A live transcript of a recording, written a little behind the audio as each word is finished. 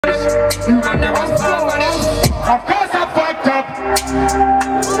You can never stop for this. Of course I fucked up.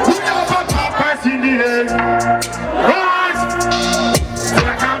 We never fucked up past in the end. Rise! Still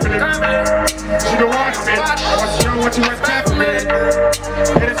I can't believe it. She don't want me. I was sure what you expect from me.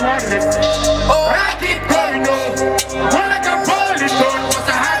 It is what it is. But I keep going on. When I can fall it down, cause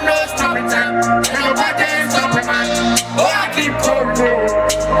I have no stopping time. Ain't nobody stopping man. Oh, I keep going on.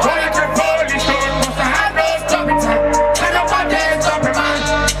 When I can fall it down, cause I have no stopping time. Ain't nobody stopping man.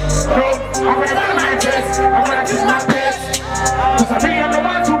 No, I'm gonna run my best. I'm gonna kiss my best. Cause I really am the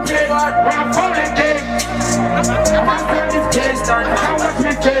one to play. When I'm falling dead, I can't turn this place down. I can't watch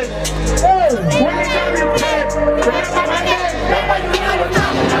me fail. When you tell me play, remember my name. Remember you know what's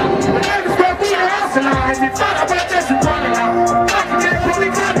happening. The name is where we are hustling. If it's not about this, it's running out. I can get fully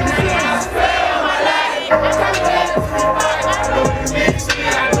confident. I spend all my life. I can't wait. You miss me,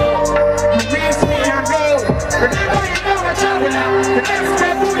 I know. You miss me, I know. Remember you know what's happening. The name is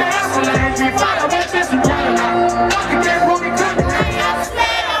where we are hustling. If it's not about this, it's running out. I can get fully confident. I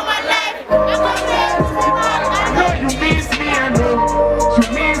spend all my life. I can't wait. I know you miss me, I know. You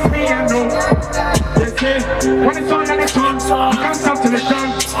miss me, I know. They say, when it's on and it's on, you can't stop till it's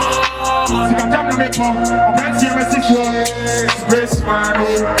done. See, I'm down to make more. I'm not seeing my 6-1. It's a great smile, oh.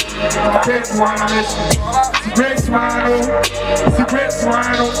 I bet you wanna listen. It's a great smile, oh. It's a great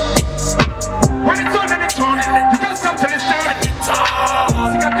smile, oh. When it's on and it's on, you can't stop till it's done.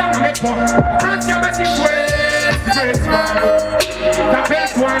 See, I'm down to make more. I'm not seeing my 6-1. It's a great smile, oh. I bet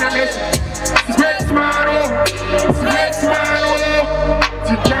you wanna listen. It's a great smile, oh. It's a great smile, oh.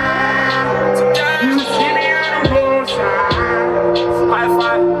 You see me on the roadside.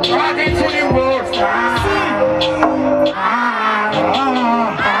 Walking to the roadside.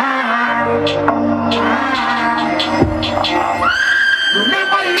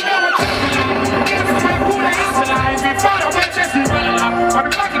 Remember you know what's happening. This is my food and it's alive. Before I went just in running up. I'm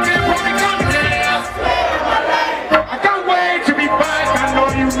back again from the comedy. I can't wait to be back. I know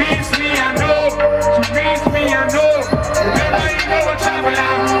you miss me, I know. You miss me, I know. Remember you know what's happening.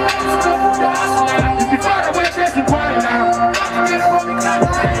 Before I went just in running up.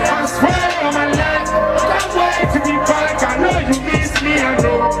 I swear on my life. I can't wait to be back. I know you miss me, I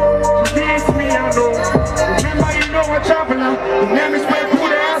know. You miss me, I know. Remember you know what's happening. The name is where put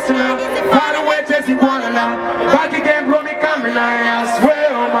the hustler. By the way, Jesse Wanala. Back again, bro, me coming. I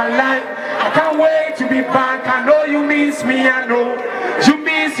swear on my life. I can't wait to be back. I know you miss me, I know. You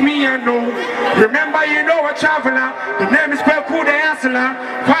miss me, I know. Remember, you know a traveler. The name is where put the hustler.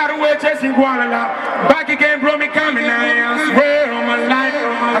 By the way, Jesse Wanala. Back again, bro, me coming. I swear on my life.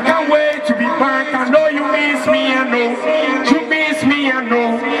 I can't wait to be back. I know you miss me, I know. You miss me, I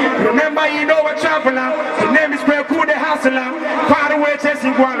know. Remember, you know a traveler. The name is where put the hustler. By the way,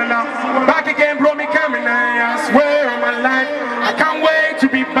 Jesse Wanala. Back again, bro, me coming. I swear on my life. I can't wait to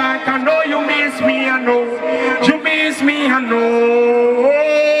be back. I know you miss me, I know. You miss me, I know.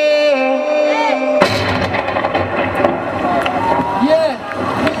 Yeah.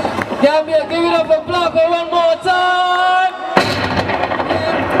 Gambia, give it up for Blanco one more time.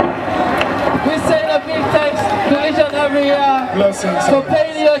 Yeah. We say a big thanks to each and every year for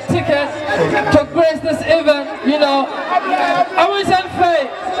paying your ticket to grace this event, you know. I wish and faith.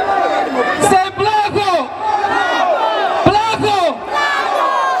 Say Blanco! Blanco!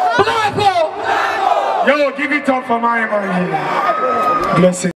 Blanco! Yo, give it up for my man here. Blessing.